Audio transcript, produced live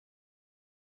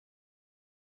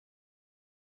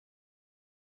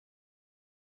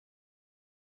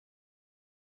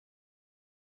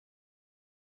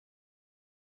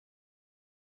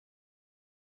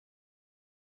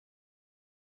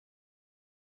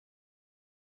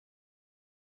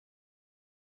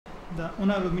the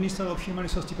Honorable Minister of Human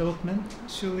Resource Development,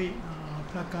 Shri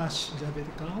Prakash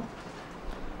Javadekar,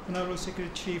 Honorable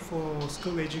Secretary for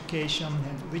School Education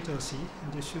and Literacy,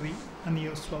 and Shri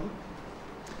Anil Swarup,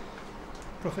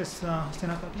 Professor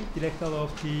Senapati, Director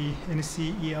of the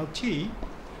NCELT,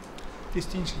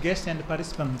 distinguished guests and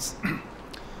participants.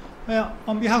 Well,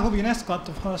 on behalf of UNESCO at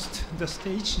the first the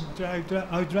stage, I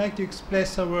would like to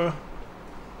express the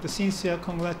sincere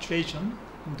congratulations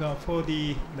for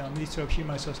the Ministry of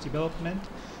Human Resource Development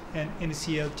and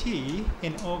NCLT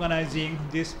in organizing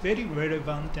this very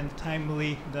relevant and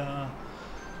timely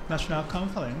national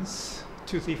conference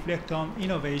to reflect on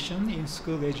innovation in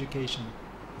school education.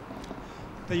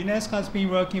 The UNESCO has been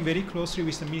working very closely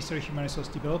with the Ministry of Human Resource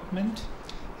Development,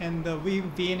 and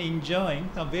we've been enjoying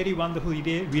a very wonderful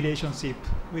relationship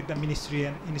with the Ministry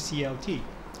and NCLT.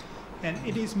 And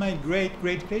it is my great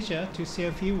pleasure to say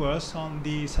a few words on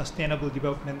the Sustainable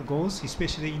Development Goals,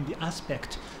 especially in the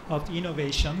aspect of the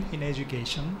innovation in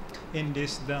education, in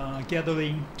this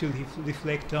gathering to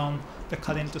reflect on the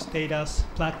current status,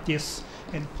 practice,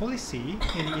 and policy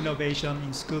in innovation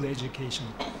in school education.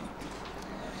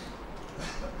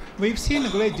 We've seen a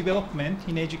great development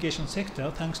in the education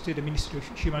sector thanks to the Ministry of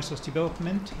Human Resource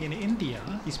Development in India,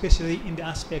 especially in the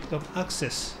aspect of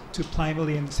access to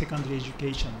primary and secondary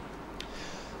education.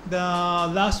 The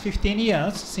last 15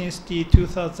 years since the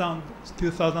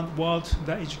 2000 World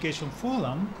Education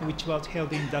Forum, which was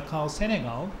held in Dakar,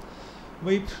 Senegal,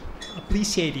 we've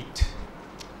appreciated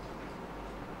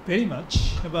very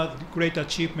much about the great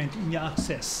achievement in the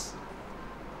access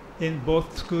in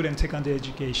both school and secondary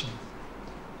education.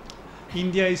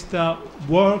 India is the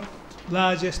world's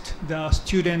largest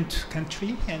student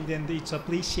country, and then it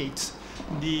appreciates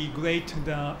the great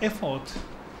effort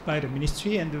by the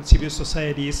ministry and the civil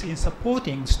societies in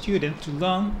supporting students to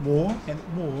learn more and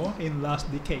more in last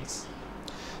decades.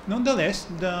 Nonetheless,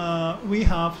 we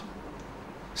have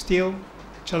still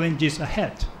challenges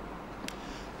ahead.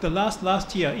 The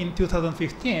last year in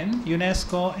 2015,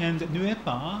 UNESCO and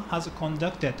NUEPA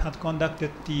had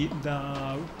conducted the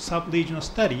sub-regional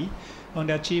study on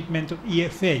the achievement of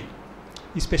EFA,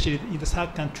 especially in the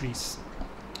SAARC countries.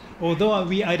 Although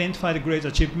we identified great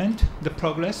achievement, the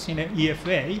progress in the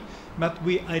EFA, but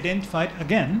we identified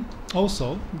again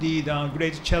also the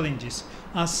great challenges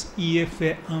as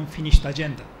EFA unfinished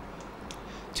agenda.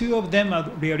 Two of them are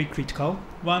really critical.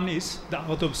 One is the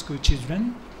out-of-school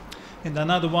children, and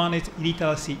another one is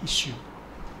illiteracy issue.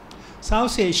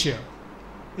 South Asia,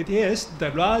 it is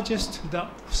the largest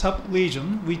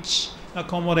sub-region which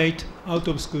accommodate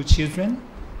out-of-school children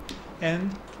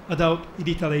and adult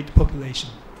illiterate population.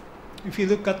 If you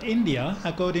look at India,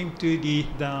 according to the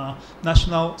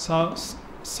National Sample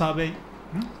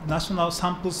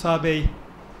Survey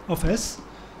Office,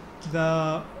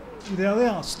 there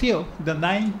are still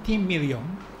 19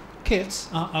 million kids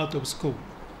are out of school.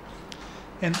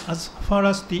 And as far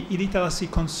as the illiteracy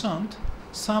concerned,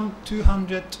 some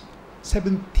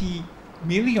 270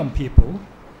 million people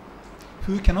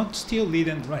who cannot still read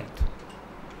and write.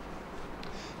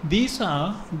 These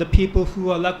are the people who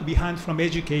are left behind from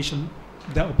education,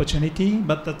 the opportunity,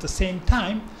 but at the same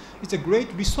time, it's a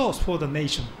great resource for the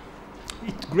nation.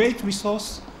 It's a great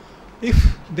resource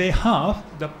if they have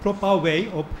the proper way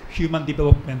of human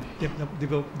development,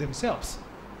 develop themselves.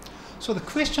 So the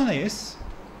question is,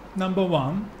 number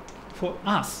one, for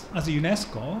us as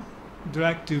UNESCO, I'd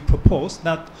like to propose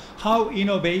that how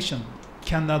innovation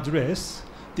can address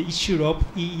the issue of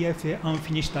EFA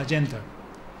unfinished agenda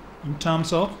in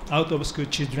terms of out-of-school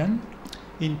children,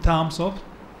 in terms of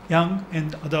young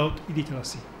and adult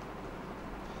illiteracy.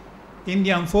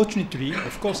 India, unfortunately,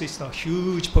 of course, it's a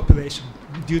huge population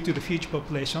due to the huge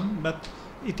population, but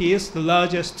it is the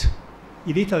largest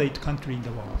illiterate country in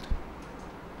the world.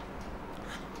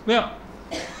 Well,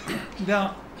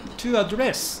 to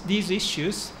address these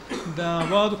issues, the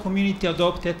world community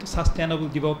adopted Sustainable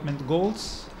Development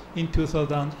Goals in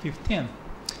 2015.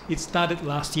 It started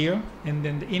last year, and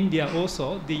then India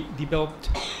also developed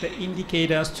the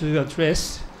indicators to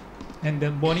address and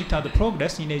then monitor the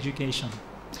progress in education.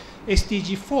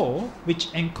 SDG 4,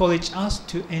 which encourage us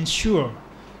to ensure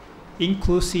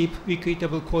inclusive,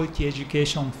 equitable, quality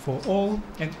education for all,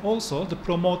 and also to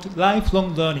promote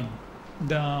lifelong learning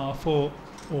for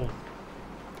all.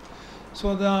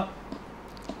 So the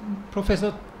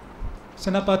Professor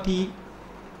Senapati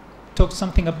talked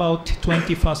something about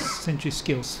 21st century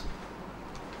skills,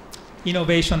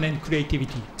 innovation and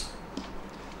creativity.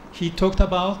 He talked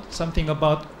about something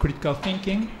about critical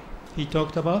thinking. He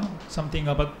talked about something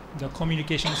about the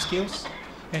communication skills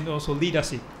and also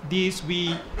leadership. These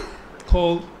we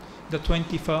call the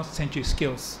 21st century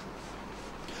skills.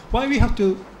 why we have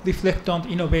to reflect on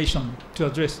innovation to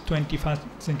address 21st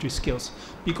century skills?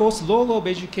 Because role of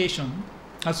education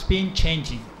has been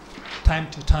changing time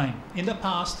to time. In the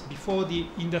past, before the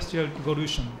Industrial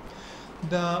Revolution,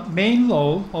 the main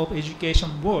role of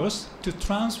education was to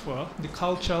transfer the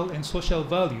cultural and social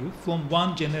value from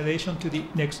one generation to the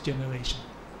next generation.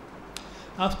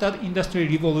 After the Industrial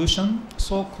Revolution,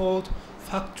 so-called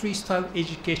factory-style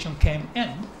education came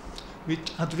in,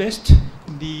 which addressed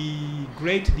the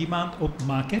great demand of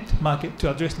market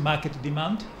to address market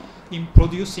demand in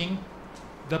producing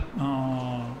the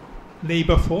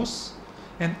labor force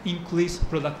and increase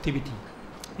productivity.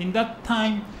 In that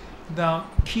time, the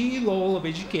key role of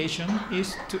education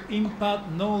is to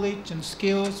impart knowledge and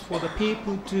skills for the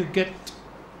people to get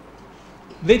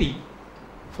ready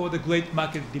for the great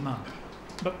market demand.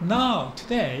 But now,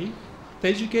 today, the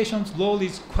education's role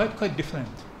is quite different.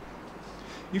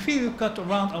 If we look at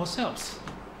around ourselves,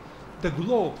 the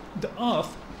globe, the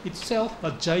earth itself,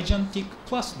 a gigantic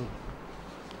classroom.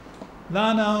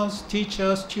 Learners,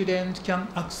 teachers, students can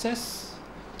access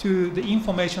to the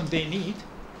information they need,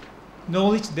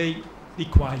 knowledge they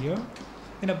require,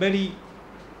 in a very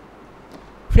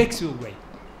flexible way.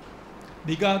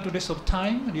 Regardless of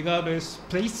time, regardless of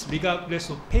place, regardless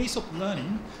of pace of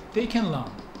learning, they can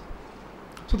learn.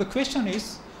 So the question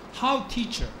is, how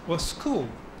teacher or school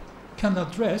can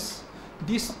address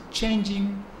this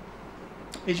changing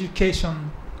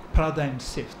education paradigm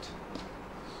shift.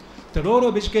 The role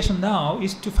of education now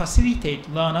is to facilitate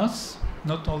learners,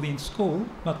 not only in school,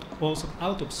 but also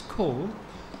out of school,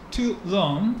 to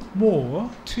learn more,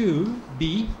 to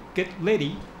get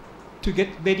ready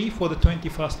for the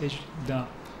 21st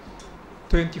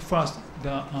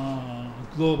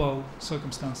global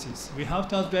circumstances. We have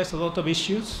to address a lot of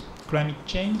issues: climate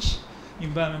change,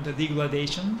 environmental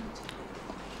degradation,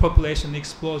 population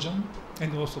explosion,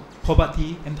 and also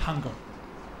poverty and hunger.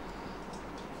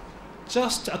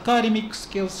 Just academic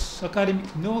skills,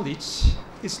 academic knowledge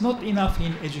is not enough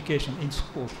in education, in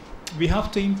school. We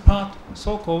have to impart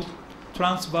so-called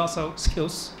transversal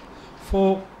skills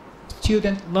for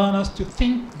student learners to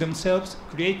think themselves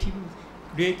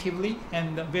creatively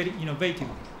and very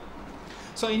innovatively.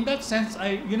 So in that sense,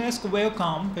 UNESCO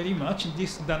welcome very much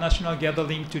the national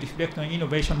gathering to reflect on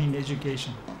innovation in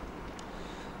education.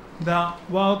 The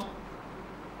World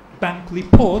Bank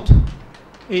report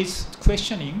is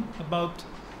questioning about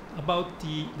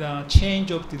the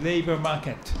change of the labor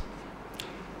market.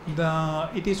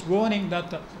 It is warning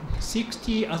that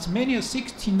as many as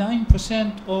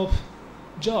 69% of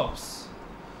jobs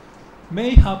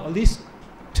may have a risk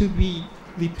to be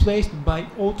replaced by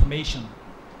automation.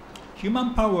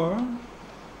 Human power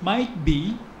might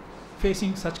be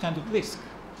facing such kind of risk.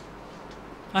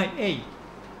 IA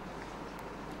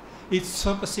is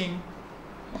surpassing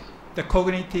the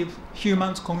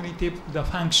human's cognitive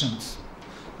functions.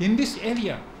 In this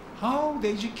area, how the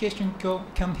education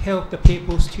can help the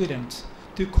people, students,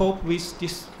 to cope with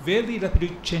this very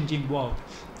rapidly changing world?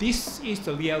 This is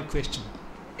the real question.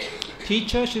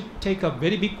 Teachers should take a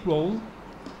very big role,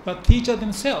 but teachers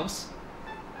themselves,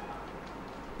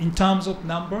 in terms of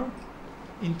number,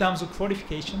 in terms of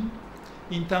qualification,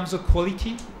 in terms of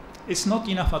quality, it's not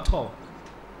enough at all.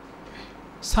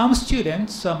 Some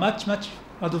students are much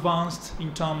advanced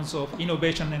in terms of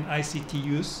innovation and ICT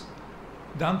use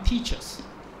than teachers.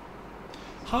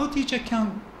 How teacher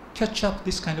can catch up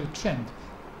this kind of trend?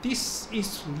 This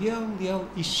is real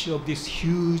issue of this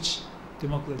huge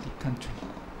democratic country.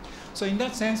 So in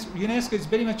that sense, UNESCO is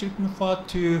very much looking forward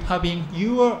to having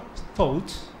your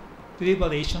thoughts,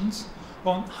 deliberations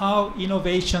on how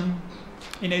innovation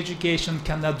in education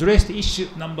can address the issue.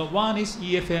 Number one is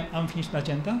EFA unfinished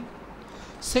agenda.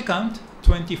 Second,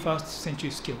 21st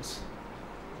century skills.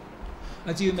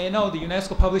 As you may know, the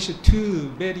UNESCO published two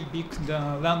very big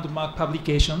landmark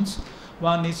publications.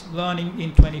 One is Learning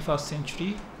in 21st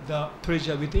Century, The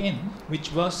Treasure Within,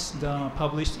 which was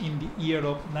published in the year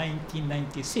of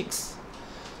 1996.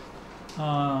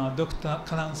 Dr.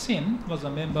 Karan Singh was a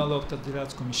member of the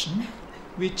Deloitte Commission,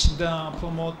 which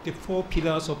promotes the 4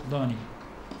 pillars of learning.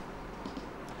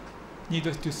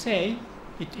 Needless to say,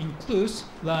 it includes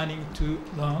learning to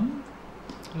learn,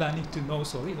 learning to know,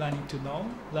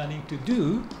 learning to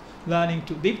do, learning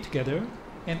to live together,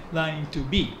 and learning to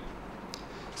be.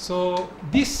 So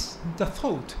the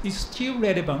thought is still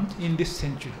relevant in this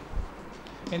century.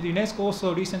 And UNESCO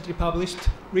also recently published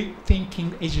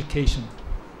Rethinking Education.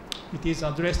 It is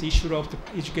addressed the issue of the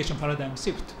education paradigm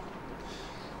shift.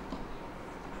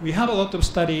 We have a lot of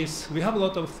studies, we have a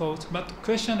lot of thoughts, but the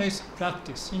question is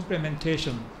practice,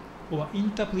 implementation, or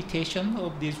interpretation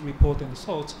of these reports and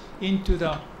thoughts into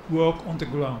the work on the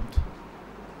ground.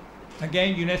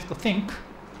 again, UNESCO think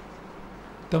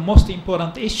the most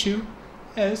important issue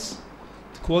is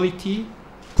quality,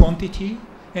 quantity,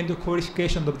 and the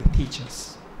qualification of the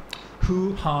teachers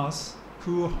who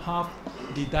have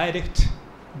the direct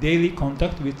daily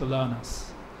contact with the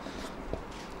learners.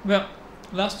 Well,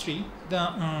 lastly,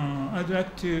 I'd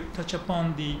like to touch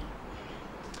upon the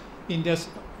India's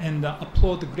and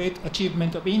applaud the great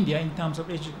achievement of India in terms of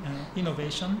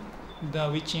innovation,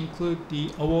 which include the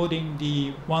awarding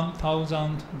the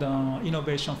 1,000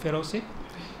 innovation fellowship,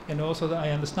 and also I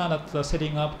understand that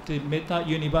setting up the Meta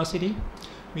University,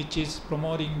 which is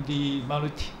promoting the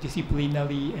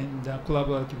multidisciplinary and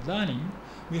collaborative learning.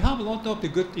 We have a lot of the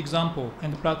good example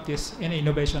and practice and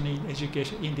innovation in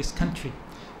education in this country.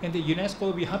 And the UNESCO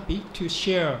will be happy to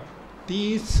share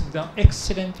these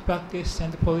excellent practice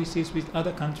and policies with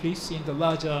other countries in the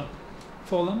larger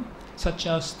forum, such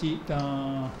as the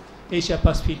Asia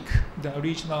Pacific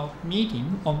regional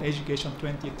meeting on education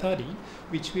 2030,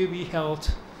 which will be held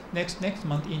next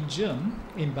month in June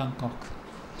in Bangkok.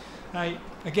 I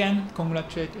again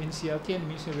congratulate NCRT and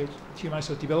Ministry of Human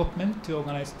Resource Development to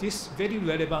organize this very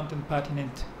relevant and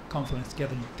pertinent conference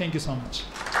gathering. Thank you so much.